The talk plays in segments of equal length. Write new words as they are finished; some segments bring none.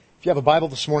If you have a Bible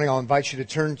this morning, I'll invite you to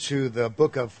turn to the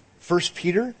book of 1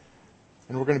 Peter.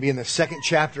 And we're going to be in the second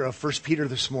chapter of 1 Peter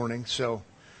this morning. So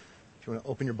if you want to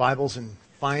open your Bibles and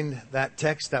find that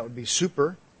text, that would be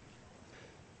super.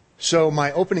 So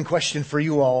my opening question for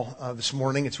you all this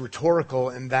morning, it's rhetorical,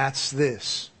 and that's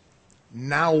this.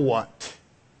 Now what?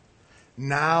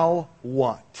 Now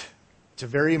what? It's a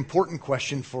very important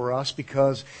question for us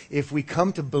because if we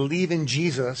come to believe in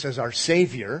Jesus as our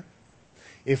Savior,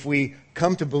 if we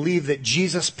come to believe that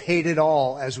Jesus paid it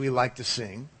all, as we like to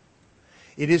sing,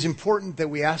 it is important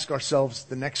that we ask ourselves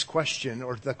the next question,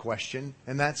 or the question,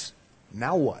 and that's,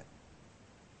 now what?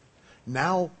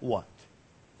 Now what?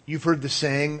 You've heard the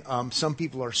saying, some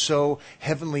people are so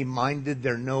heavenly minded,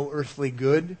 they're no earthly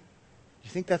good. Do you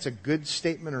think that's a good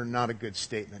statement or not a good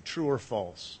statement? True or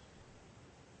false?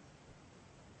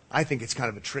 I think it's kind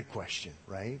of a trick question,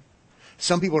 right?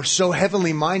 Some people are so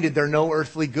heavenly minded, they're no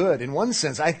earthly good. In one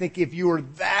sense, I think if you were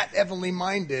that heavenly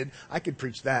minded, I could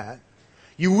preach that.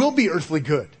 You will be earthly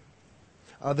good.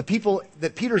 The people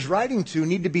that Peter's writing to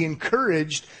need to be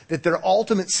encouraged that their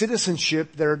ultimate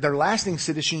citizenship, their lasting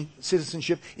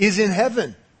citizenship is in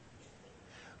heaven.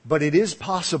 But it is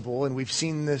possible, and we've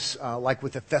seen this like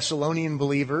with the Thessalonian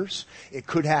believers, it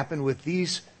could happen with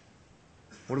these,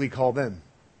 what do we call them?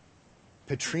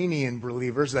 Petrinian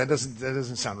believers. That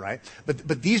doesn't sound right.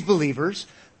 But these believers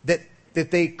that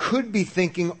they could be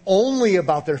thinking only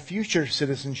about their future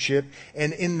citizenship,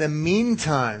 and in the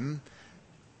meantime,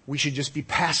 we should just be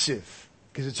passive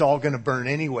because it's all going to burn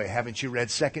anyway. Haven't you read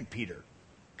 2 Peter?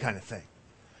 Kind of thing.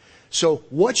 So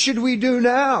what should we do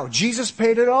now? Jesus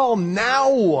paid it all.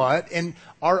 Now what? And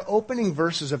our opening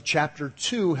verses of chapter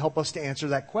 2 help us to answer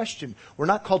that question. We're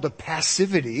not called to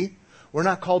passivity. We're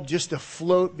not called just to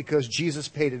float because Jesus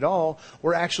paid it all.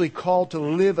 We're actually called to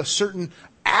live a certain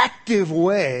active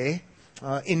way,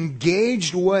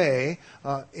 engaged way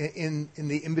in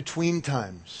the in-between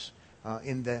times,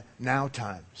 in the now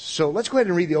times. So let's go ahead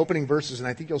and read the opening verses, and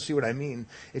I think you'll see what I mean.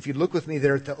 If you look with me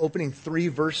there at the opening 3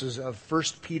 verses of 1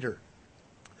 Peter.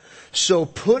 So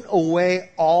put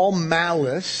away all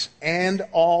malice and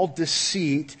all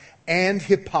deceit and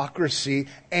hypocrisy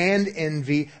and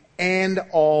envy and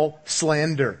all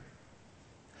slander.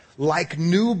 Like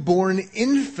newborn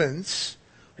infants,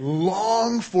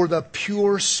 long for the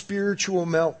pure spiritual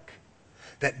milk,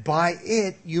 that by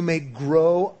it you may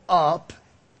grow up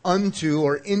unto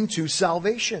or into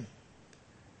salvation,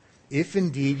 if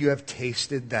indeed you have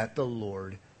tasted that the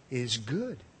Lord is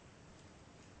good.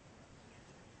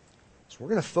 So we're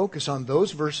going to focus on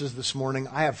those verses this morning.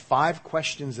 I have 5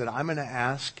 questions that I'm going to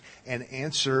ask and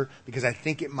answer because I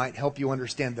think it might help you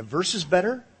understand the verses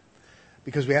better,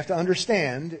 because we have to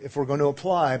understand if we're going to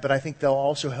apply, but I think they'll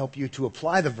also help you to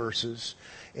apply the verses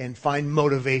and find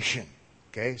motivation.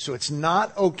 Okay, so it's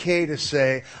not okay to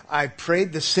say, I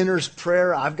prayed the sinner's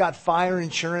prayer, I've got fire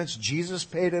insurance, Jesus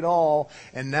paid it all,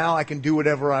 and now I can do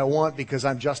whatever I want because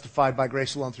I'm justified by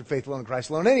grace alone, through faith alone, in Christ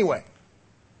alone anyway.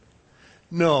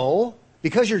 No,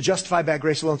 because you're justified by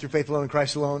grace alone, through faith alone, in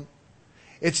Christ alone,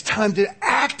 it's time to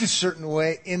act a certain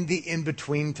way in the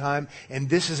in-between time, and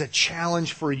this is a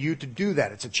challenge for you to do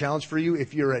that. It's a challenge for you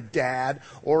if you're a dad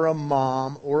or a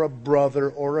mom or a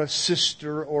brother or a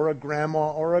sister or a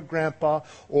grandma or a grandpa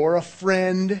or a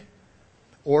friend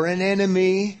or an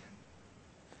enemy.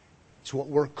 It's what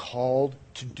we're called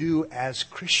to do as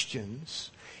Christians.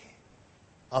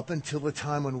 Up until the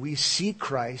time when we see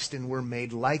Christ and we're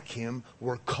made like Him,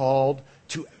 we're called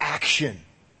to action.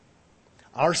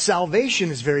 Our salvation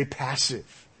is very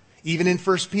passive. Even in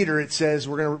 1 Peter it says,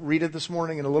 we're going to read it this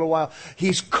morning in a little while,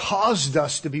 He's caused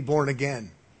us to be born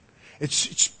again.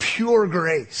 It's pure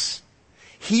grace.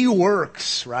 He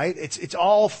works, right? It's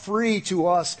all free to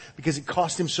us because it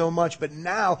cost Him so much. But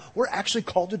now we're actually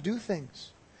called to do things.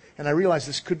 And I realize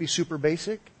this could be super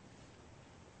basic.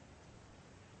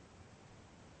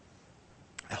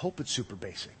 I hope it's super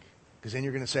basic, because then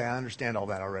you're going to say, I understand all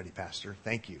that already, Pastor.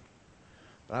 Thank you.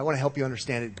 But I want to help you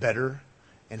understand it better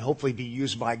and hopefully be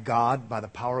used by God, by the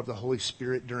power of the Holy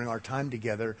Spirit during our time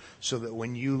together, so that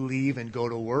when you leave and go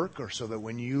to work, or so that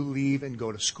when you leave and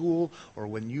go to school, or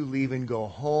when you leave and go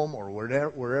home, or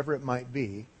wherever it might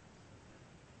be,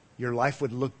 your life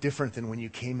would look different than when you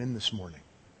came in this morning.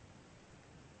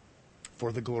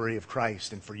 For the glory of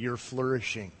Christ and for your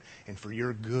flourishing and for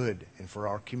your good and for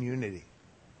our community.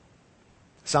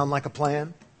 Sound like a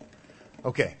plan?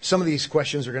 Okay, some of these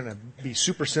questions are going to be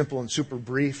super simple and super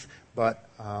brief, but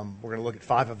we're going to look at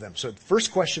 5 of them. So the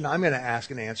first question I'm going to ask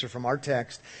and answer from our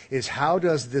text is, how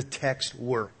does the text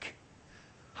work?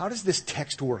 How does this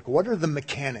text work? What are the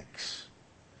mechanics?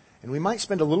 And we might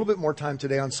spend a little bit more time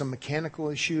today on some mechanical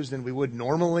issues than we would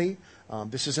normally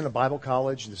This isn't a Bible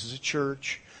college. This is a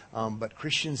church. But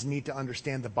Christians need to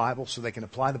understand the Bible so they can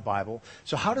apply the Bible.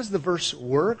 So how does the verse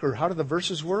work, or how do the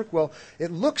verses work? Well,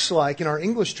 it looks like in our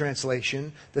English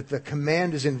translation that the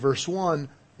command is in verse 1,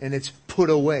 and it's put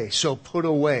away. So put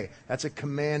away. That's a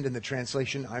command in the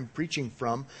translation I'm preaching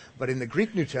from. But in the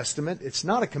Greek New Testament, it's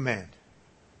not a command.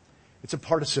 It's a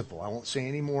participle. I won't say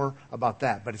any more about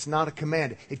that. But it's not a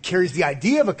command. It carries the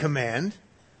idea of a command,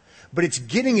 but it's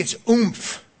getting its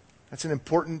oomph. That's an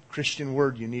important Christian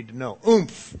word you need to know.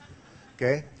 Oomph.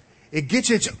 Okay? It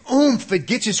gets its oomph. It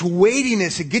gets its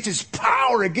weightiness. It gets its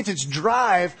power. It gets its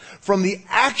drive from the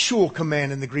actual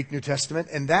command in the Greek New Testament.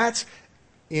 And that's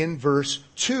in verse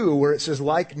 2, where it says,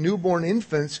 like newborn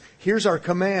infants, here's our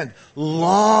command.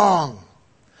 Long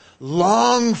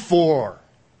for.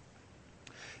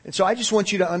 And so I just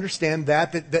want you to understand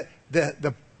that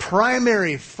the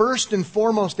primary, first and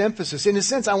foremost emphasis, in a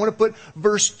sense, I want to put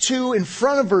verse 2 in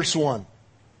front of verse 1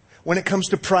 when it comes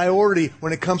to priority,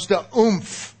 when it comes to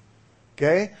oomph.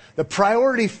 Okay? The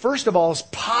priority, first of all, is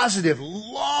positive.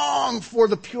 Long for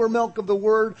the pure milk of the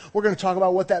Word. We're going to talk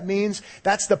about what that means.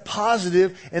 That's the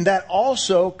positive, and that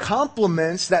also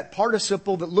complements that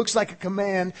participle that looks like a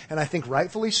command, and I think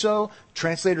rightfully so.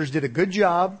 Translators did a good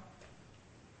job.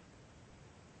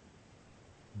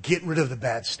 Get rid of the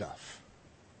bad stuff.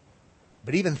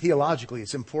 But even theologically,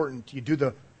 it's important you do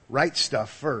the right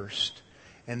stuff first,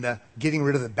 and the getting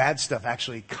rid of the bad stuff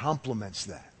actually complements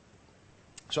that.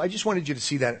 So I just wanted you to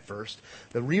see that at first.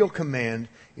 The real command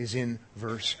is in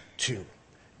verse 2.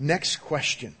 Next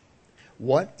question.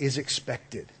 What is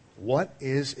expected? What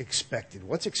is expected?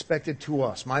 What's expected to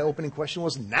us? My opening question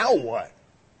was, now what?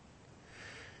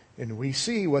 And we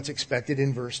see what's expected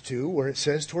in verse 2, where it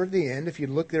says toward the end, if you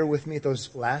look there with me at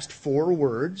those last 4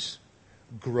 words,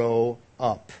 grow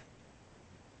up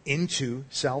into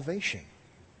salvation.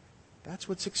 That's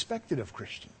what's expected of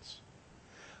Christians.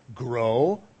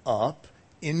 Grow up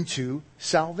into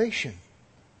salvation.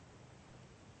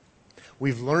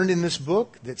 We've learned in this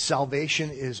book that salvation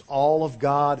is all of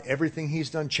God, everything He's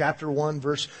done. Chapter 1,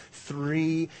 verse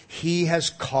 3, He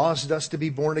has caused us to be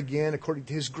born again according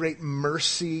to His great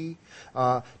mercy.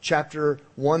 Chapter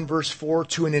 1, verse 4,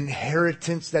 to an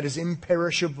inheritance that is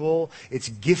imperishable. It's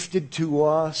gifted to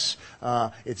us.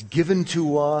 It's given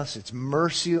to us. It's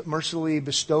mercifully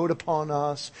bestowed upon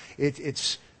us.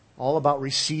 It's all about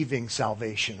receiving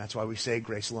salvation. That's why we say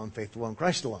grace alone, faith alone,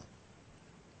 Christ alone.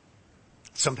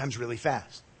 Sometimes really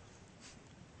fast.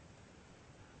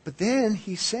 But then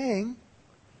he's saying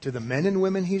to the men and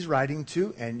women he's writing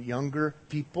to and younger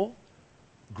people,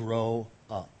 grow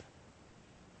up.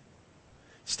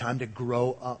 It's time to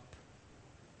grow up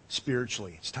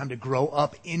spiritually. It's time to grow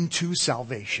up into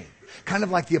salvation. Kind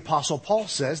of like the Apostle Paul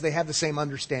says, they have the same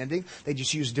understanding. They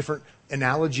just use different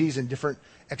analogies and different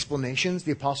explanations.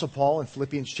 The Apostle Paul in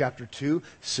Philippians chapter 2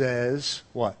 says,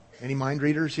 what? Any mind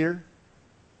readers here?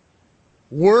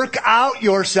 Work out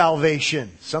your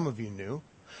salvation. Some of you knew.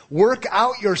 Work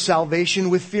out your salvation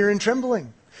with fear and trembling.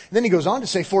 And then he goes on to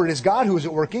say, for it is God who is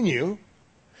at work in you.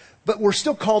 But we're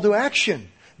still called to action.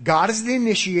 God is the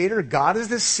initiator. God is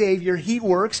the Savior. He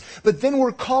works. But then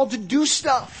we're called to do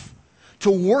stuff. To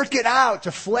work it out.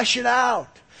 To flesh it out.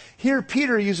 Here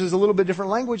Peter uses a little bit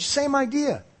different language. Same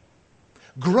idea.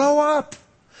 Grow up.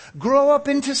 Grow up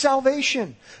into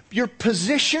salvation. You're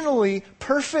positionally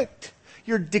perfect.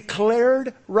 You're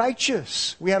declared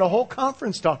righteous. We had a whole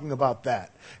conference talking about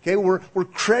that. Okay, we're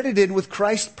credited with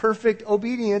Christ's perfect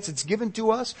obedience. It's given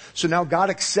to us. So now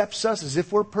God accepts us as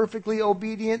if we're perfectly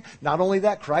obedient. Not only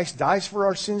that, Christ dies for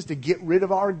our sins to get rid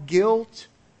of our guilt.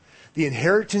 The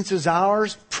inheritance is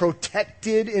ours,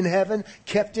 protected in heaven,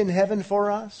 kept in heaven for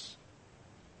us.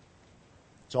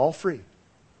 It's all free.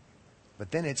 But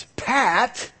then it's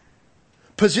Pat,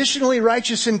 positionally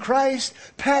righteous in Christ.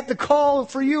 Pat, the call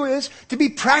for you is to be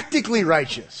practically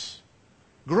righteous.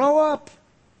 Grow up.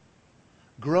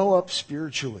 Grow up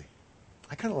spiritually.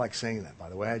 I kind of like saying that, by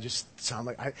the way. It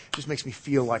just makes me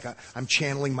feel like I'm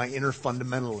channeling my inner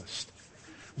fundamentalist.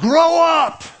 Grow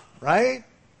up, right?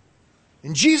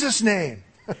 In Jesus' name.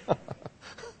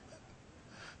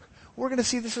 We're going to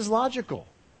see this as logical.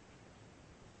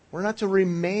 We're not to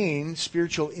remain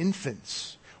spiritual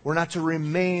infants. We're not to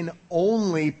remain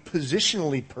only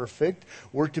positionally perfect.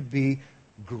 We're to be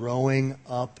growing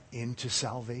up into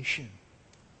salvation.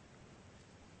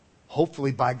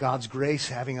 Hopefully, by God's grace,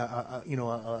 having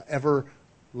a ever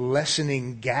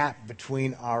lessening gap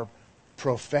between our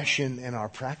profession and our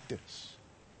practice.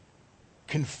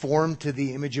 Conform to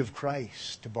the image of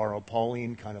Christ, to borrow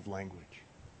Pauline kind of language.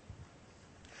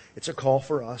 It's a call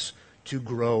for us to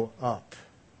grow up.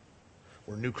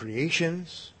 We're new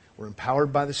creations. We're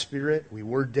empowered by the Spirit. We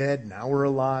were dead, now we're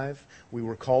alive. We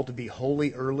were called to be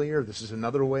holy earlier. This is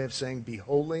another way of saying be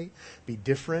holy, be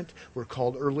different. We're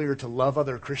called earlier to love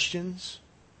other Christians.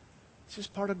 It's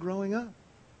just part of growing up.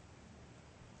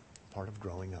 Part of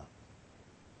growing up.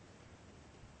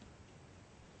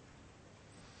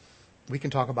 We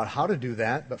can talk about how to do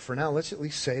that, but for now, let's at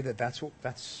least say that that's what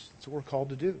we're called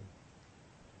to do.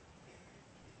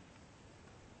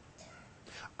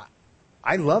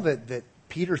 I love it that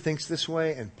Peter thinks this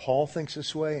way, and Paul thinks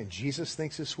this way, and Jesus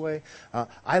thinks this way.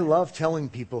 I love telling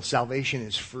people salvation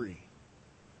is free.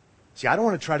 See, I don't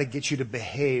want to try to get you to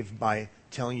behave by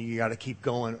telling you got to keep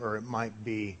going, or it might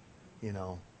be,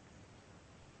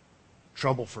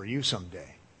 trouble for you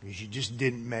someday because you just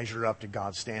didn't measure up to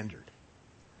God's standard.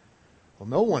 Well,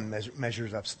 no one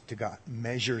measures up to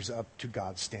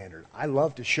God's standard. I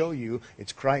love to show you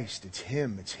it's Christ, it's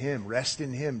Him. Rest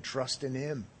in Him, trust in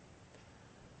Him.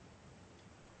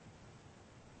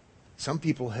 Some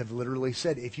people have literally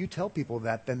said, if you tell people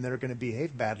that, then they're going to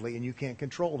behave badly and you can't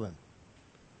control them.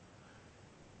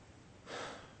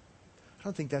 I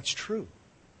don't think that's true.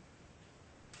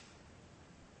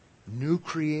 New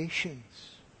creations.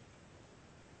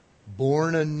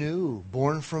 Born anew,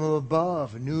 born from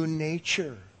above, new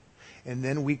nature. And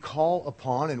then we're called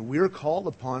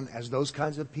upon as those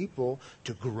kinds of people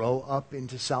to grow up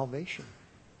into salvation.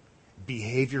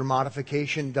 Behavior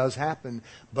modification does happen,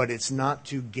 but it's not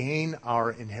to gain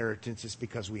our inheritance, it's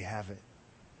because we have it.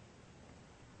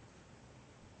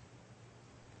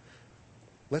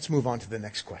 Let's move on to the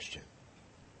next question.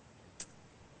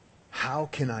 How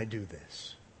can I do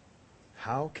this?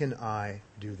 How can I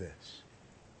do this?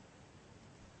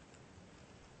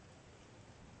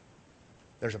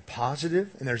 There's a positive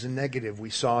and there's a negative.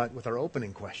 We saw it with our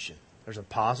opening question. There's a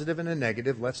positive and a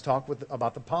negative. Let's talk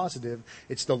about the positive.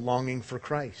 It's the longing for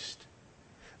Christ.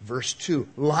 Verse 2,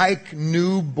 like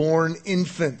newborn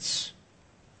infants.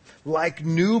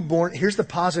 Here's the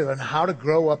positive on how to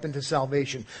grow up into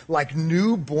salvation. Like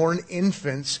newborn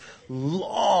infants,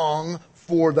 long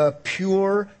for the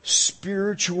pure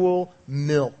spiritual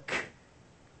milk.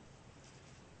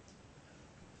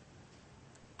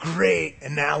 Great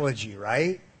analogy,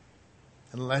 right?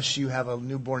 Unless you have a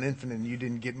newborn infant and you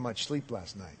didn't get much sleep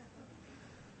last night.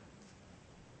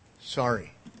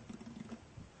 Sorry.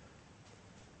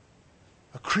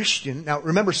 A Christian, now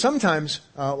remember sometimes,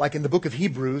 like in the book of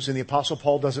Hebrews, and the Apostle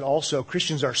Paul does it also,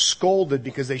 Christians are scolded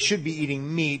because they should be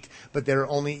eating meat, but they're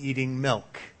only eating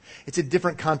milk. It's a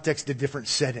different context, a different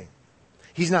setting.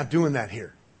 He's not doing that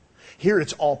here. Here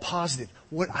it's all positive.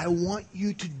 What I want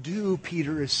you to do,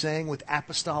 Peter is saying with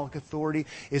apostolic authority,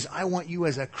 is I want you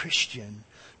as a Christian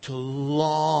to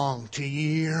long, to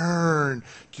yearn,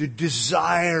 to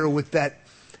desire with that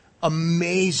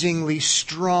amazingly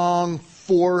strong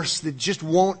force that just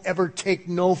won't ever take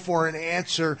no for an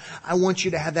answer. I want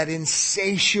you to have that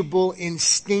insatiable,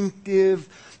 instinctive,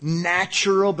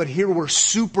 natural, but here we're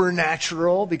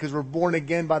supernatural because we're born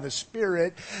again by the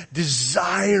Spirit,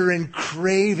 desire and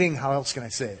craving, how else can I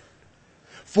say it?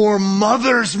 For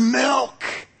mother's milk.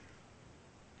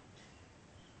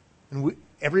 And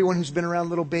everyone who's been around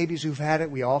little babies who've had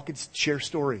it, we all could share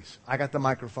stories. I got the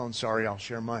microphone, sorry, I'll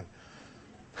share mine.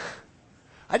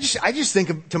 I just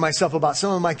think to myself about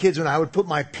some of my kids when I would put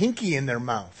my pinky in their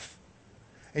mouth.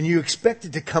 And you expect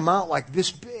it to come out like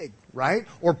this big, right?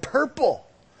 Or purple.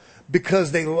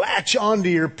 Because they latch onto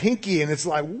your pinky and it's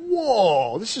like,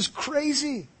 whoa, this is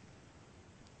crazy.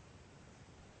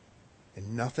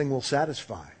 And nothing will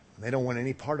satisfy. They don't want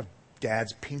any part of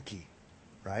dad's pinky,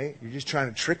 right? You're just trying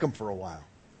to trick them for a while.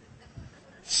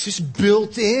 It's just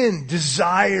built in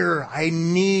desire. I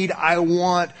need, I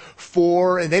want,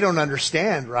 for, and they don't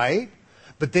understand, right?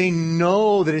 But they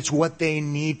know that it's what they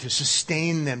need to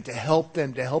sustain them, to help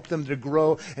them to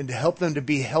grow, and to help them to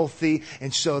be healthy.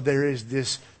 And so there is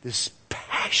this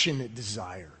passionate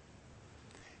desire.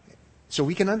 So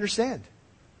we can understand.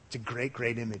 It's a great,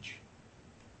 great image.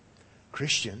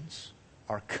 Christians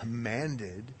are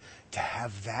commanded to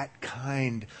have that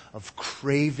kind of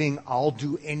craving. I'll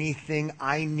do anything.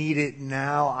 I need it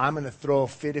now. I'm going to throw a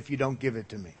fit if you don't give it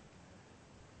to me.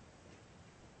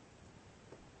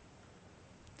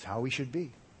 It's how we should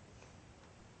be.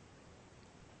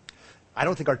 I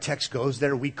don't think our text goes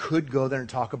there. We could go there and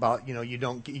talk about, you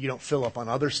don't fill up on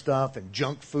other stuff and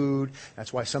junk food.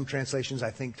 That's why some translations,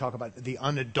 I think, talk about the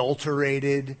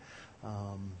unadulterated.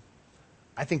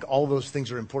 I think all those things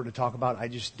are important to talk about. I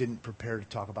just didn't prepare to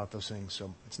talk about those things,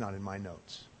 so it's not in my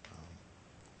notes.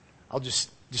 I'll just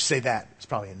say that. It's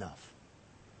probably enough.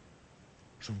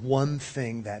 There's one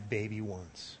thing that baby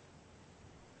wants.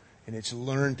 And it's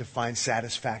learn to find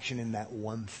satisfaction in that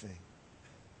one thing.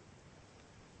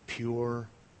 pure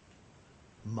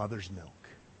mother's milk.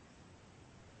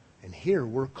 And here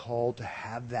we're called to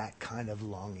have that kind of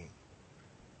longing.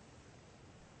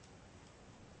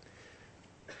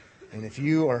 And if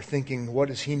you are thinking, what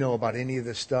does he know about any of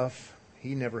this stuff?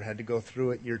 He never had to go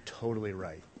through it. You're totally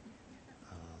right.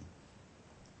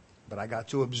 But I got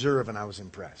to observe and I was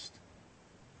impressed.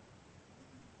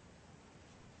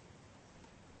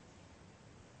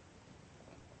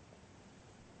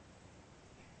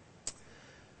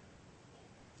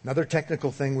 Another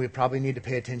technical thing we probably need to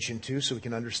pay attention to so we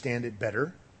can understand it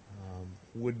better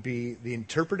would be the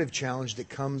interpretive challenge that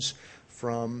comes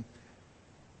from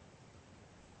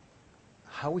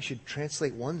how we should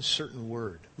translate one certain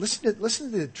word. Listen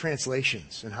to the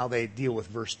translations and how they deal with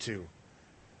verse 2.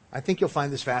 I think you'll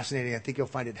find this fascinating. I think you'll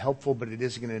find it helpful, but it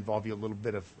is going to involve you a little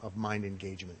bit of mind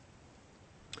engagement.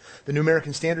 The New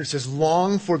American Standard says,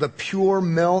 long for the pure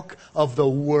milk of the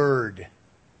Word.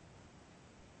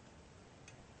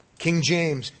 King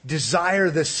James, desire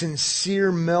the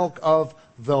sincere milk of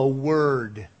the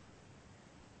Word.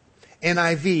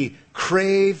 NIV,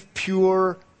 crave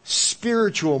pure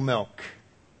spiritual milk.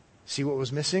 See what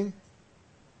was missing?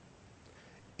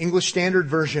 English Standard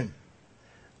Version,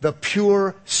 the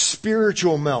pure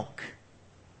spiritual milk.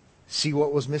 See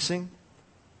what was missing?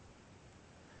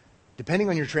 Depending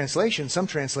on your translation, some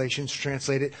translations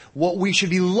translate it, what we should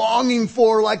be longing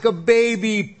for like a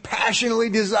baby, passionately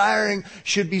desiring,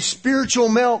 should be spiritual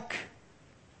milk.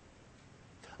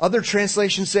 Other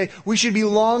translations say we should be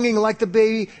longing like the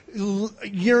baby,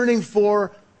 yearning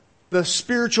for the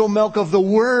spiritual milk of the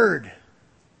Word.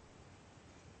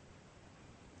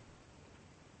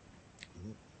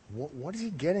 What is he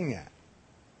getting at?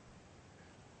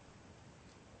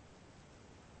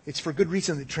 It's for good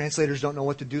reason that translators don't know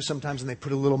what to do sometimes, and they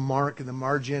put a little mark in the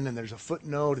margin, and there's a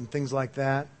footnote and things like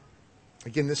that.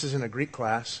 Again, this isn't a Greek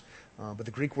class, but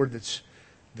the Greek word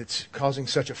that's causing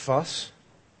such a fuss,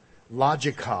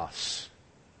 logikos.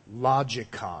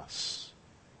 Logikos.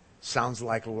 Sounds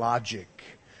like logic.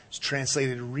 It's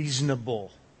translated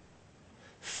reasonable,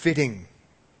 fitting,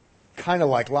 kind of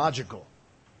like logical,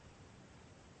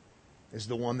 is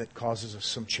the one that causes us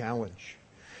some challenge.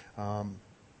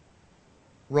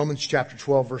 Romans chapter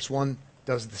 12, verse 1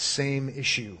 does the same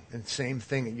issue and same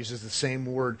thing. It uses the same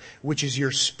word, which is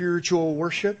your spiritual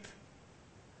worship.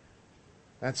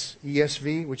 That's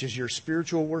ESV, which is your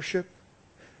spiritual worship.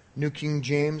 New King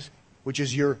James, which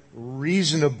is your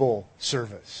reasonable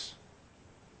service.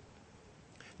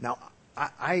 Now,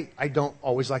 I don't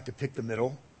always like to pick the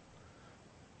middle.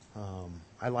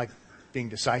 I like being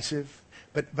decisive.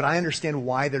 But I understand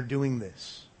why they're doing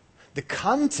this. The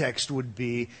context would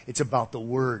be, it's about the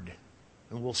Word.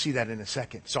 And we'll see that in a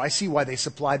second. So I see why they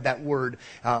supplied that word,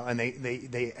 and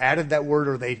they added that word,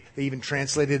 or they even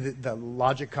translated it, the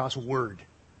logikos word.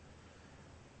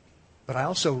 But I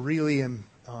also really am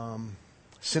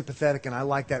sympathetic, and I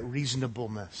like that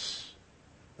reasonableness.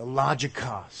 The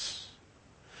logikos.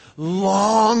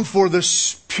 Long for the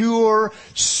pure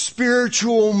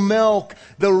spiritual milk,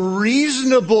 the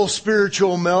reasonable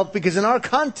spiritual milk, because in our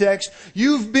context,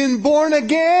 you've been born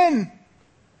again.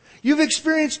 You've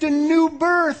experienced a new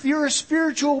birth. You're a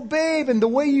spiritual babe, and the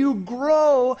way you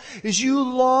grow is you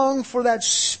long for that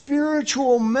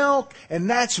spiritual milk, and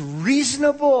that's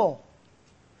reasonable.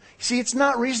 See, it's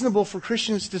not reasonable for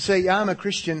Christians to say, yeah, I'm a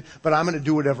Christian, but I'm going to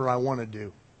do whatever I want to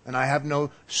do. And I have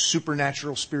no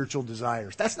supernatural spiritual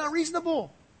desires. That's not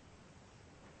reasonable.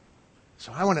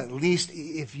 So I want to at least,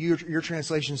 if your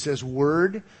translation says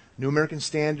Word, New American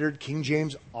Standard, King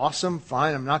James, awesome,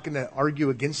 fine. I'm not going to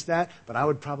argue against that. But I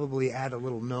would probably add a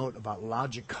little note about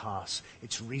logikos.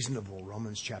 It's reasonable.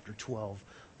 Romans chapter 12,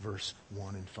 verse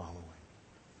 1 and following.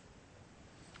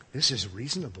 This is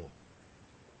reasonable.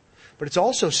 But it's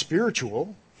also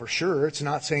spiritual, for sure. It's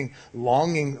not saying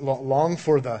long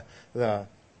for the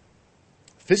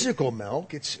physical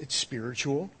milk. It's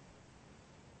spiritual.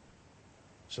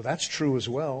 So that's true as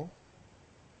well.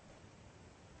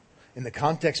 In the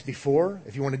context before,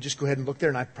 if you want to just go ahead and look there,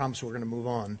 and I promise we're going to move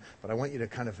on, but I want you to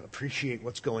kind of appreciate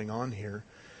what's going on here.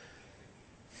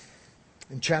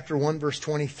 In chapter 1, verse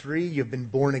 23, you've been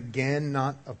born again,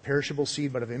 not of perishable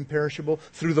seed, but of imperishable,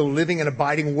 through the living and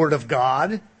abiding Word of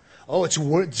God. Oh, it's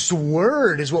the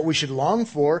Word is what we should long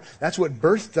for. That's what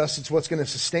birthed us. It's what's going to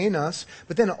sustain us.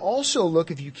 But then also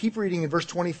look, if you keep reading in verse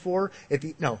 24,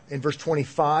 in verse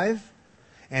 25,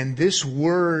 and this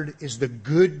Word is the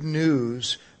good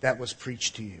news that was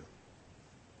preached to you.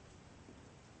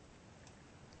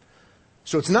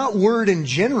 So it's not Word in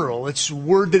general. It's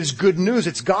Word that is good news.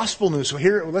 It's gospel news. So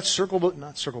here, let's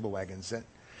not circle the wagons.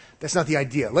 That's not the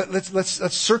idea.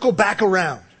 Let's circle back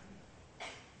around.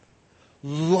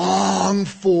 long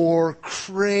for,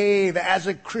 crave, as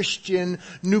a Christian,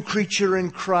 new creature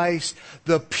in Christ,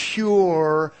 the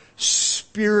pure,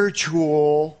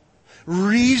 spiritual,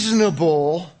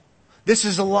 reasonable, this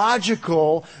is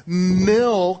logical,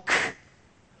 milk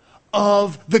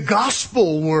of the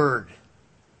gospel word.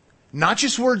 Not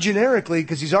just word generically,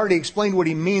 because he's already explained what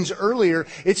he means earlier.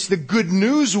 It's the good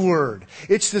news word.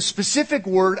 It's the specific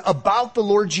word about the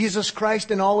Lord Jesus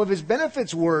Christ and all of his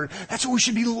benefits word. That's what we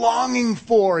should be longing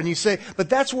for. And you say, but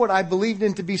that's what I believed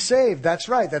in to be saved. That's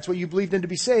right. That's what you believed in to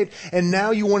be saved. And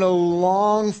now you want to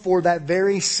long for that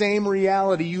very same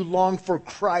reality. You long for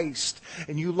Christ,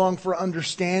 and you long for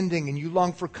understanding, and you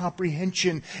long for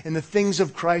comprehension in the things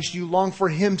of Christ. You long for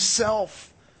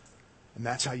himself. And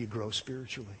that's how you grow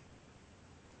spiritually.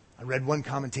 I read one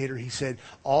commentator, he said,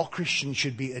 all Christians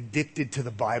should be addicted to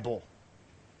the Bible.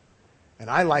 And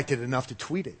I liked it enough to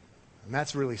tweet it. And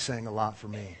that's really saying a lot for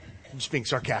me. I'm just being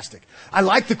sarcastic. I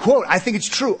like the quote. I think it's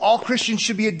true. All Christians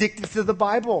should be addicted to the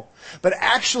Bible. But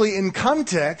actually, in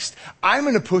context, I'm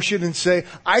going to push it and say,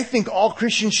 I think all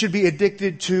Christians should be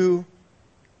addicted to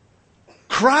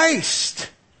Christ.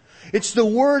 It's the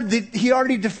word that he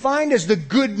already defined as the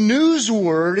good news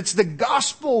word. It's the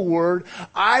gospel word.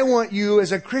 I want you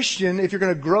as a Christian, if you're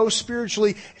going to grow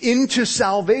spiritually into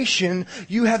salvation,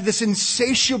 you have this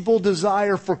insatiable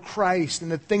desire for Christ and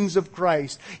the things of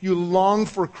Christ. You long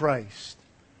for Christ.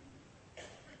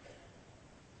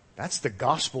 That's the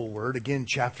gospel word. Again,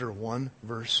 chapter 1,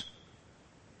 verse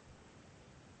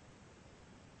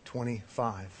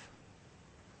 25,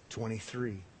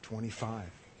 23, 25.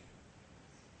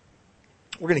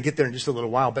 We're going to get there in just a little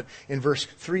while, but in verse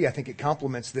 3, I think it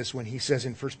complements this when he says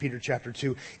in 1 Peter chapter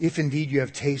 2, if indeed you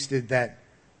have tasted that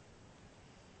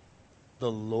the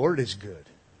Lord is good.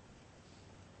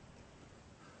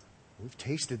 We've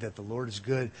tasted that the Lord is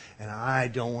good, and I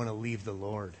don't want to leave the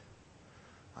Lord.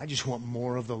 I just want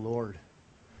more of the Lord.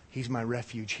 He's my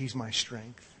refuge. He's my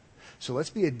strength. So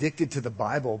let's be addicted to the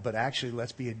Bible, but actually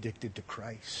let's be addicted to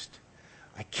Christ.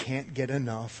 I can't get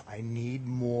enough. I need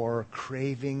more.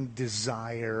 Craving,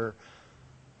 desire.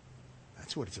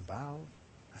 That's what it's about.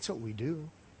 That's what we do.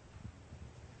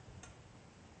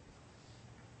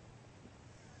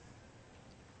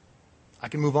 I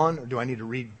can move on, or do I need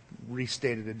to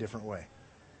restate it a different way?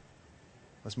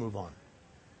 Let's move on.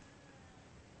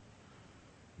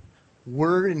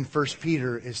 Word in 1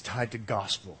 Peter is tied to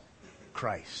gospel,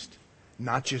 Christ,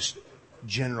 not just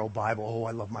general Bible. Oh,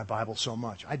 I love my Bible so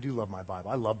much. I do love my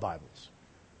Bible. I love Bibles.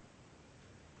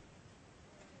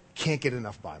 Can't get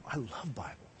enough Bible. I love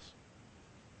Bibles.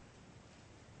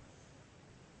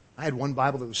 I had one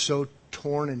Bible that was so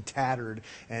torn and tattered,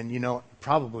 and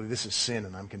probably this is sin,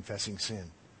 and I'm confessing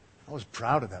sin. I was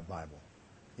proud of that Bible.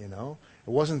 It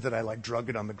wasn't that I drug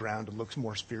it on the ground to look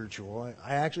more spiritual.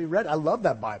 I actually read. I love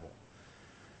that Bible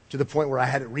to the point where I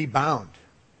had it rebound.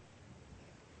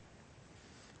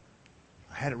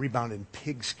 I had it rebound in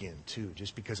pigskin, too,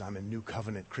 just because I'm a new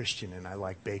covenant Christian and I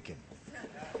like bacon.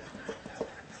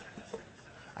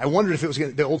 I wondered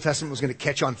if the Old Testament was going to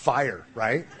catch on fire,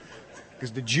 right?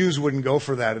 Because the Jews wouldn't go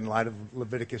for that in light of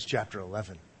Leviticus chapter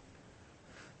 11.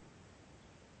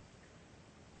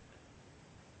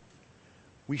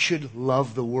 We should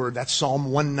love the Word. That's Psalm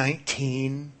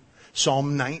 119.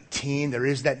 Psalm 19, there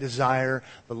is that desire,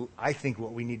 but I think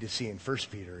what we need to see in 1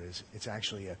 Peter is it's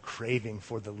actually a craving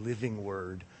for the living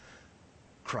Word,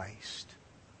 Christ.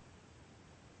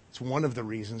 It's one of the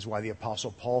reasons why the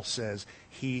Apostle Paul says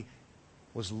he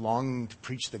was longing to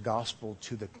preach the gospel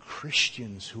to the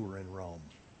Christians who were in Rome.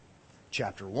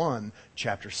 Chapter 1,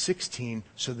 chapter 16,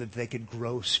 so that they could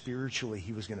grow spiritually,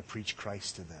 he was going to preach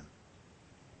Christ to them.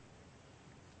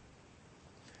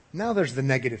 Now there's the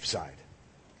negative side.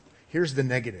 Here's the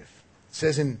negative. It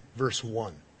says in verse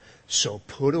 1, so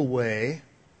put away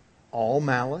all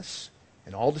malice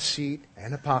and all deceit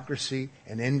and hypocrisy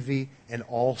and envy and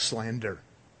all slander.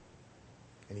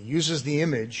 And he uses the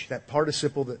image, that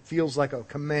participle that feels like a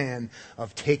command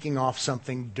of taking off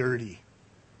something dirty.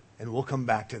 And we'll come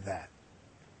back to that.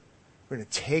 We're going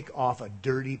to take off a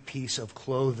dirty piece of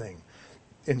clothing.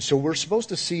 And so we're supposed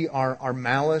to see our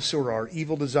malice or our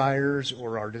evil desires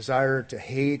or our desire to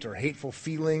hate or hateful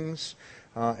feelings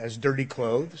as dirty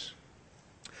clothes.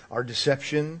 Our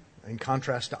deception, in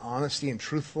contrast to honesty and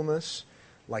truthfulness,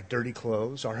 like dirty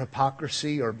clothes. Our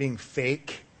hypocrisy or being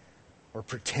fake or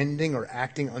pretending or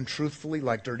acting untruthfully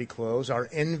like dirty clothes. Our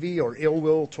envy or ill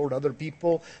will toward other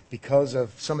people because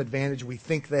of some advantage we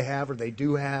think they have or they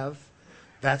do have.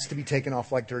 That's to be taken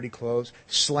off like dirty clothes.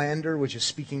 Slander, which is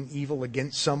speaking evil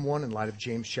against someone in light of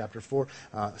James chapter 4.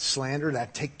 Slander,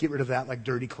 get rid of that like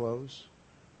dirty clothes.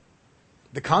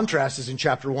 The contrast is in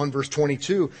chapter 1, verse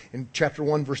 22. In chapter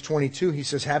 1, verse 22, he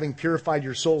says, having purified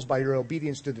your souls by your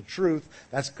obedience to the truth,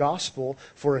 that's gospel,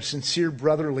 for a sincere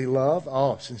brotherly love.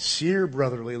 Oh, sincere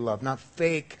brotherly love, not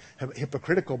fake,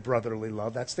 hypocritical brotherly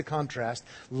love. That's the contrast.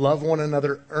 Love one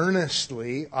another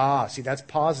earnestly. See, that's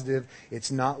positive.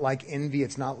 It's not like envy.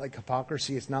 It's not like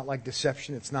hypocrisy. It's not like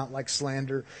deception. It's not like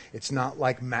slander. It's not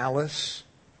like malice.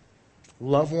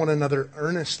 Love one another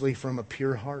earnestly from a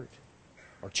pure heart.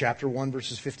 Or chapter 1,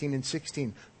 verses 15 and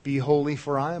 16. Be holy,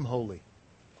 for I am holy.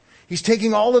 He's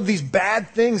taking all of these bad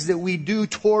things that we do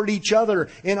toward each other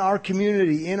in our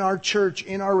community, in our church,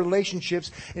 in our relationships,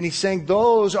 and he's saying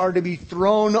those are to be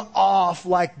thrown off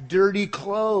like dirty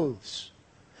clothes.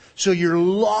 So you're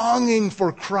longing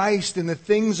for Christ and the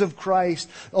things of Christ.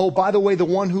 Oh, by the way, the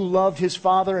one who loved his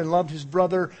father and loved his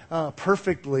brother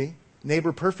perfectly,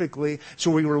 neighbor perfectly, so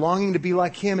we were longing to be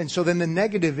like him. And so then the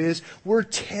negative is we're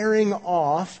tearing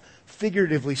off,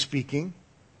 figuratively speaking,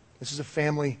 this is a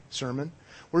family sermon,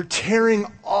 we're tearing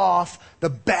off the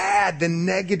bad, the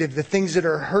negative, the things that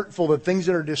are hurtful, the things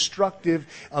that are destructive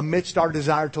amidst our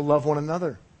desire to love one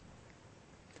another.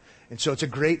 And so it's a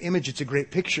great image, it's a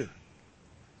great picture.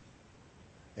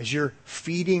 As you're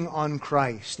feeding on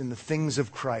Christ and the things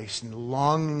of Christ and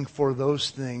longing for those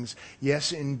things,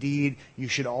 yes, indeed, you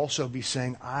should also be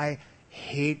saying, I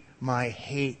hate my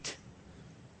hate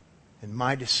and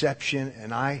my deception,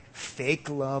 and I fake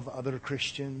love other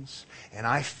Christians, and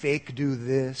I fake do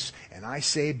this, and I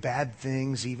say bad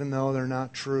things even though they're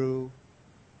not true,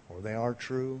 or they are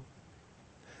true.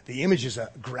 The image is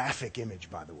a graphic image,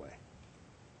 by the way.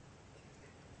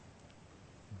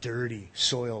 Dirty,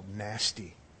 soiled,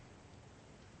 nasty.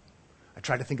 I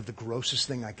tried to think of the grossest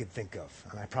thing I could think of.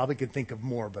 And I probably could think of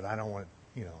more, but I don't want,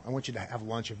 I want you to have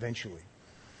lunch eventually.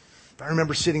 But I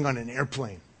remember sitting on an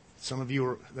airplane.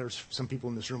 There's some people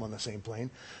in this room on the same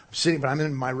plane. I'm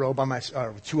in my row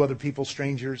with two other people,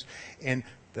 strangers, and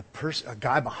a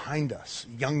guy behind us,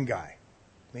 young guy,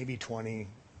 maybe 20,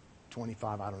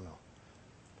 25, I don't know.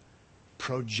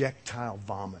 Projectile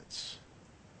vomits.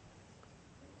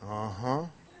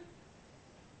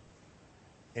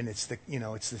 And it's that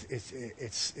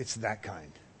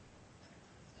kind.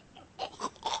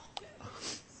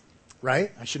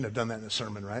 Right? I shouldn't have done that in a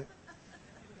sermon, right?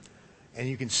 And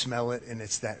you can smell it, and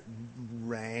it's that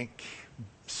rank,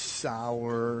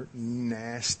 sour,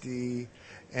 nasty,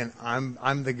 and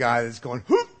I'm the guy that's going,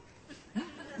 whoop!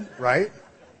 Right?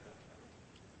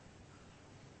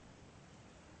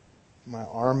 My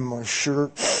arm, my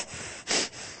shirt,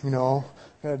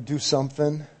 gotta do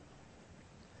something.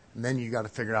 And then you got to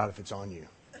figure out if it's on you,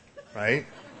 right?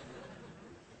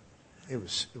 It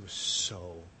was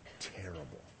so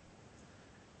terrible.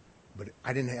 But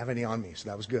I didn't have any on me, so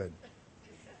that was good.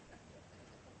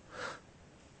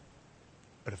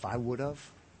 But if I would have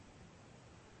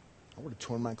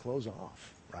torn my clothes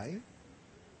off, right?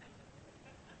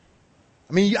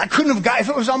 I mean, if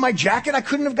it was on my jacket, I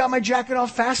couldn't have got my jacket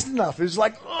off fast enough. It was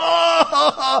like,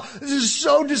 oh, this is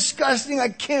so disgusting. I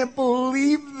can't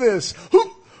believe this.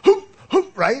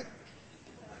 Right?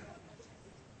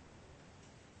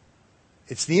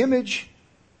 It's the image.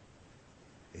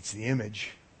 It's the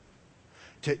image.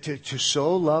 To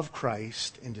so love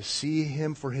Christ and to see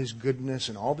him for his goodness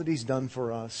and all that he's done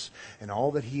for us and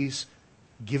all that he's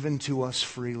given to us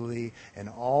freely and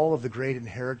all of the great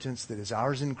inheritance that is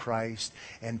ours in Christ.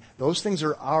 And those things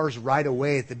are ours right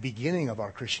away at the beginning of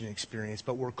our Christian experience,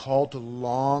 but we're called to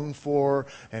long for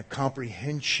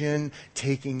comprehension,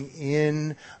 taking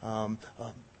in. You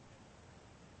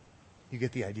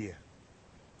get the idea.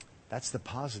 That's the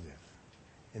positive.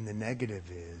 And the negative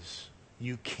is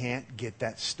you can't get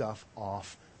that stuff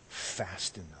off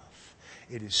fast enough.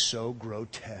 It is so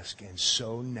grotesque and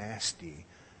so nasty,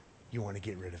 you want to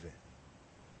get rid of it.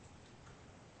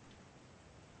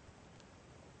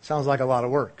 Sounds like a lot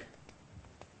of work.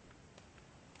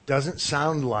 Doesn't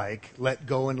sound like let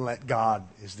go and let God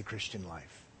is the Christian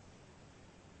life.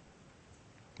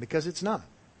 Because it's not.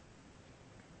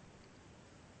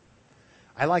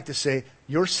 I like to say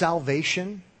your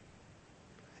salvation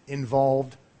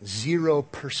involved zero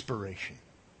perspiration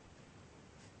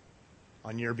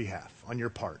on your behalf, on your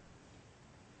part.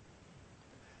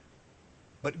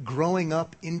 But growing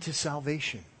up into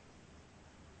salvation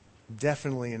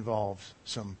definitely involves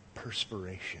some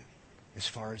perspiration as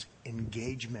far as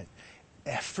engagement,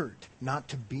 effort, not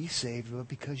to be saved, but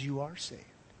because you are saved.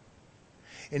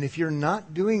 And if you're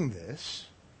not doing this,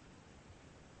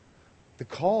 the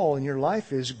call in your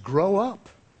life is grow up.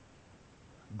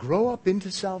 Grow up into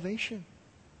salvation.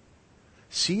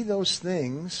 See those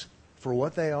things for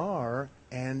what they are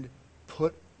and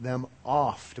put them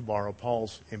off, to borrow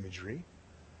Paul's imagery.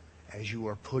 as you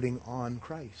are putting on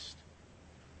Christ.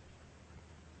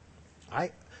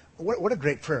 What a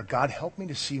great prayer. God, help me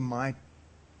to see my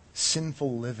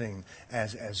sinful living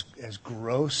as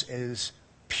gross as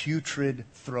putrid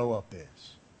throw up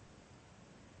is.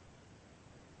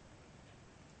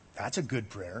 That's a good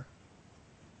prayer.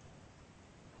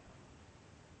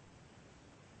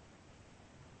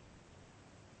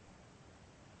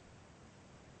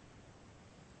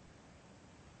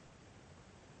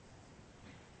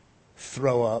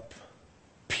 Throw up,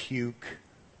 puke,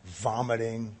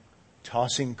 vomiting,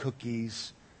 tossing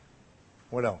cookies.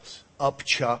 What else?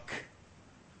 Upchuck.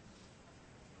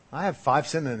 I have 5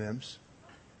 synonyms.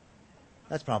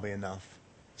 That's probably enough.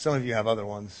 Some of you have other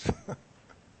ones.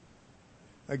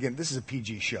 Again, this is a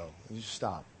PG show. Just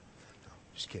stop. No,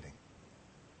 just kidding.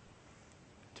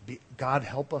 God,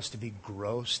 help us to be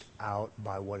grossed out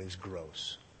by what is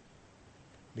gross,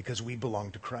 because we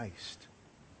belong to Christ.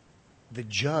 The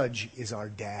judge is our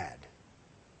dad.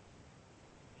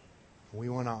 We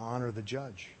want to honor the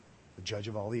judge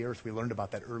of all the earth. We learned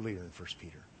about that earlier in 1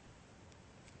 Peter.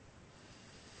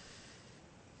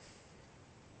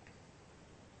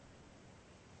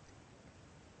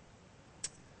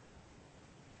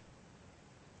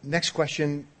 Next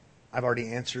question I've already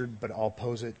answered, but I'll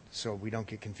pose it so we don't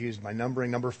get confused by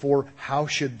numbering. Number 4, how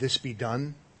should this be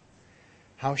done?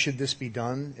 How should this be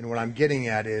done? And what I'm getting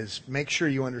at is, make sure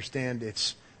you understand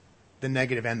it's the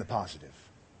negative and the positive.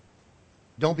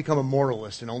 Don't become a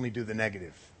moralist and only do the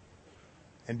negative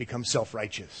and become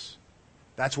self-righteous.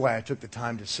 That's why I took the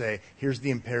time to say, here's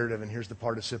the imperative and here's the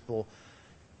participle.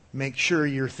 Make sure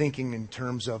you're thinking in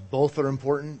terms of both are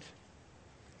important.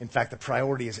 In fact, the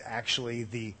priority is actually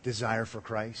the desire for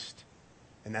Christ,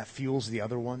 and that fuels the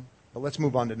other one. But let's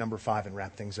move on to number 5 and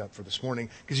wrap things up for this morning,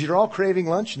 because you're all craving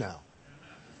lunch now.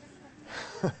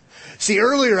 See,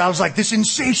 earlier I was like, this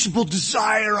insatiable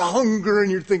desire, hunger,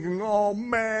 and you're thinking, oh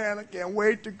man, I can't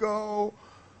wait to go.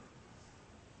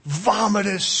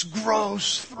 Vomitous,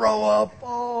 gross, throw up.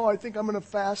 Oh, I think I'm going to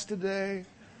fast today.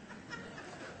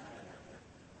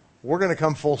 We're going to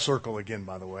come full circle again,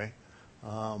 by the way.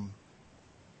 I'm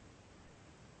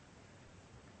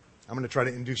going to try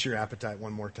to induce your appetite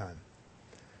one more time.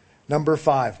 Number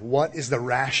 5, what is the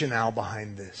rationale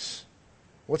behind this?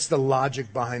 What's the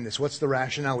logic behind this? What's the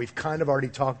rationale? We've kind of already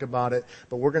talked about it,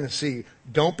 but we're going to see.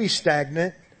 Don't be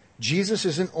stagnant. Jesus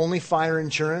isn't only fire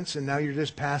insurance, and now you're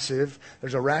just passive.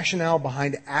 There's a rationale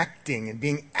behind acting and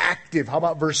being active. How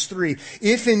about verse 3?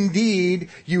 If indeed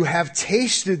you have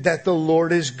tasted that the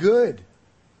Lord is good.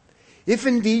 If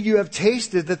indeed you have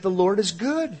tasted that the Lord is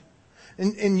good.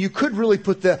 And you could really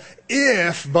put the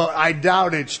if, but I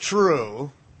doubt it's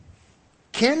true.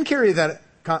 Can carry that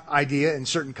idea in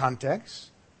certain contexts.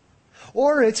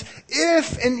 Or it's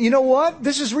if, and you know what?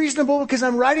 This is reasonable because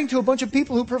I'm writing to a bunch of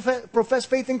people who profess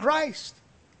faith in Christ.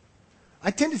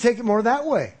 I tend to take it more that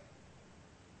way.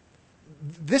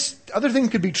 This other thing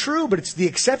could be true, but it's the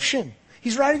exception.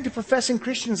 He's writing to professing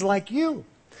Christians like you.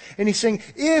 And he's saying,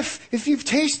 if you've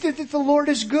tasted that the Lord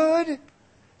is good,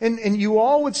 and you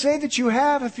all would say that you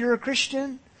have if you're a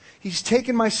Christian, He's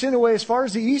taken my sin away as far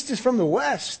as the east is from the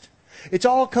west. It's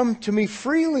all come to me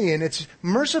freely, and it's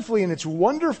mercifully, and it's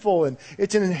wonderful, and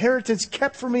it's an inheritance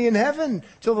kept for me in heaven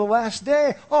till the last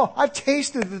day. Oh, I've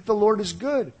tasted that the Lord is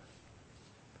good.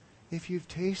 If you've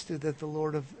tasted that the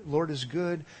Lord is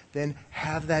good, then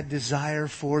have that desire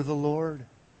for the Lord.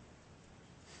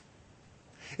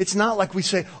 It's not like we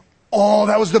say, oh,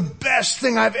 that was the best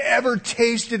thing I've ever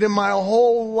tasted in my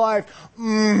whole life.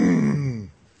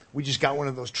 We just got one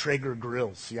of those Traeger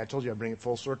grills. See, I told you I'd bring it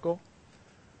full circle.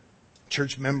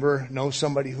 Church member knows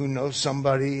somebody who knows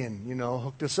somebody and,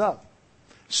 hooked us up.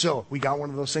 So we got one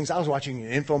of those things. I was watching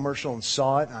an infomercial and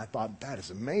saw it, and I thought, that is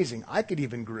amazing. I could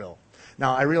even grill.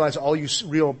 Now, I realize all you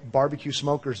real barbecue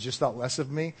smokers just thought less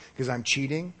of me because I'm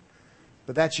cheating,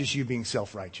 but that's just you being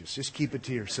self-righteous. Just keep it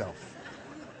to yourself.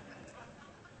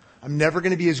 I'm never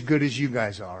going to be as good as you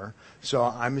guys are, so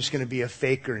I'm just going to be a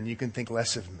faker, and you can think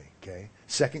less of me, okay?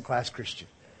 Second-class Christian.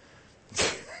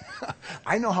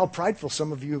 I know how prideful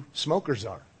some of you smokers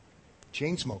are.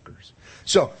 Chain smokers.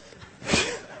 So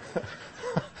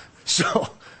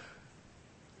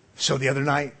the other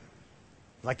night,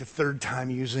 like the third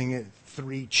time using it,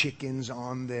 3 chickens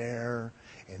on there,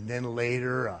 and then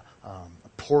later a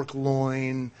pork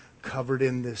loin covered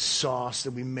in this sauce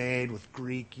that we made with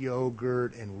Greek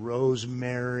yogurt and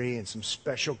rosemary and some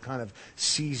special kind of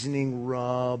seasoning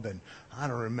rub, and I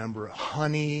don't remember,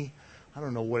 honey. I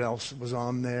don't know what else was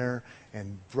on there,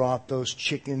 and brought those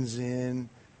chickens in,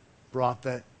 brought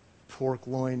that pork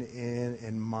loin in,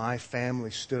 and my family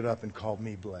stood up and called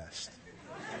me blessed.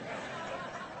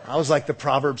 I was like the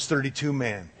Proverbs 32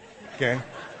 man. Okay?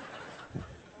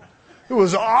 It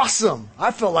was awesome.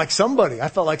 I felt like somebody. I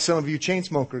felt like some of you chain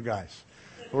smoker guys.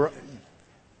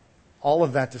 All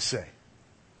of that to say,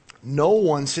 no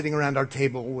one sitting around our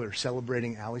table, we're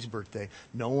celebrating Allie's birthday,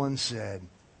 no one said,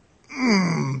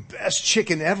 best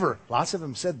chicken ever. Lots of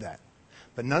them said that.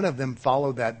 But none of them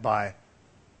followed that by,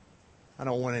 I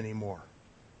don't want any more.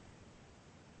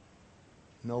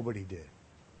 Nobody did.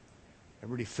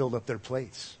 Everybody filled up their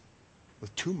plates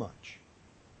with too much.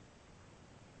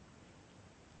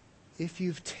 If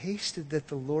you've tasted that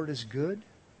the Lord is good,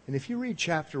 and if you read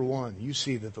chapter 1, you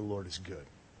see that the Lord is good.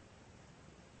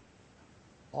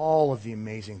 All of the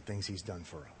amazing things He's done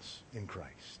for us in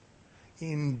Christ.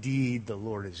 Indeed, the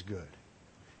Lord is good.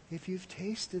 If you've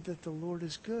tasted that the Lord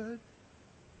is good,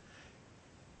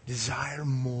 desire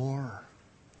more.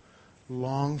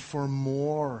 Long for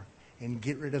more. And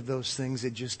get rid of those things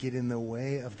that just get in the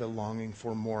way of the longing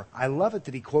for more. I love it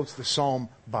that he quotes the Psalm,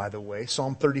 by the way.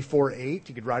 Psalm 34:8.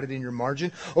 You could write it in your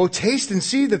margin. Oh, taste and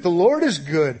see that the Lord is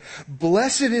good.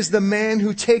 Blessed is the man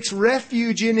who takes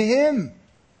refuge in Him.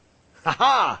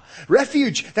 Ha-ha!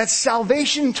 Refuge. That's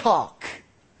salvation talk.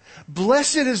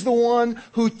 Blessed is the one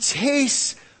who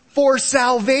tastes for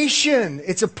salvation.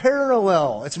 It's a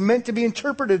parallel. It's meant to be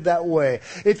interpreted that way.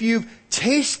 If you've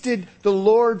tasted the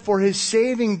Lord for His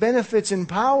saving benefits and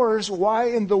powers, why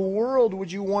in the world would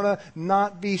you want to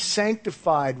not be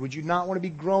sanctified? Would you not want to be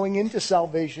growing into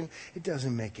salvation? It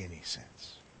doesn't make any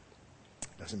sense.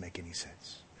 It doesn't make any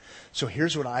sense. So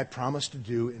here's what I promise to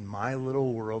do in my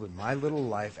little world, in my little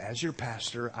life. As your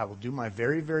pastor, I will do my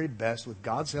very, very best with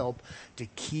God's help to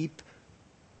keep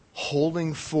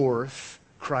holding forth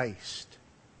Christ.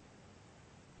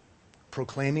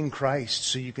 Proclaiming Christ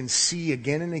so you can see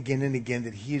again and again and again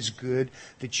that He is good,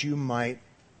 that you might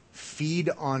feed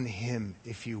on Him,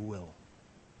 if you will.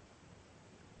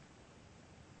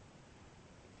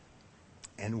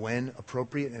 And when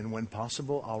appropriate and when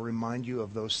possible, I'll remind you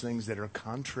of those things that are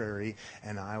contrary,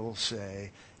 and I will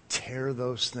say, tear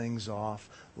those things off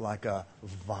like a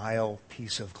vile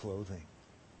piece of clothing.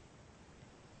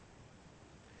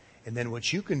 And then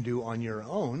what you can do on your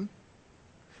own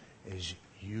is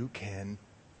you can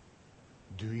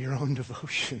do your own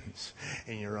devotions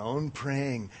and your own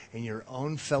praying and your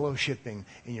own fellowshipping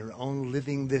and your own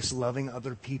living this, loving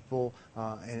other people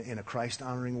in a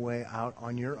Christ-honoring way out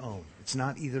on your own. It's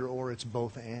not either or, it's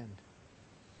both and.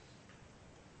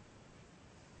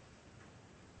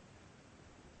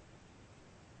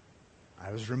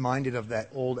 I was reminded of that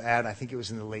old ad, I think it was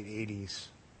in the late 80s.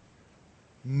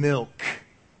 Milk.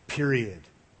 Period.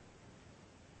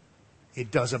 It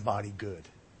does a body good.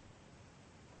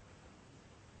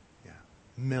 Yeah.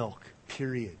 Milk.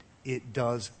 Period. It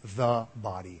does the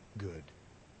body good.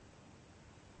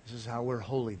 This is how we're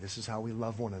holy. This is how we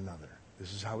love one another.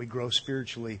 This is how we grow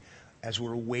spiritually as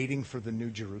we're waiting for the New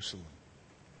Jerusalem.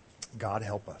 God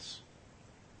help us.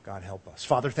 God help us.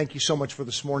 Father, thank you so much for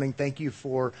this morning. Thank you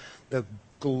for the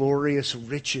glorious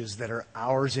riches that are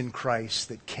ours in Christ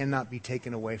that cannot be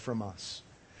taken away from us.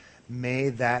 May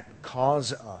that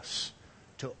cause us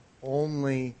to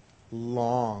only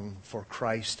long for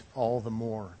Christ all the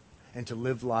more and to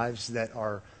live lives that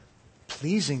are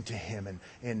pleasing to Him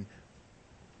and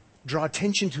draw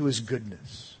attention to His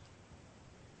goodness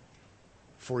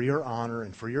for your honor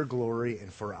and for your glory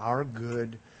and for our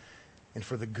good and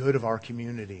for the good of our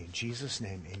community. In Jesus'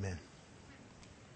 name, amen.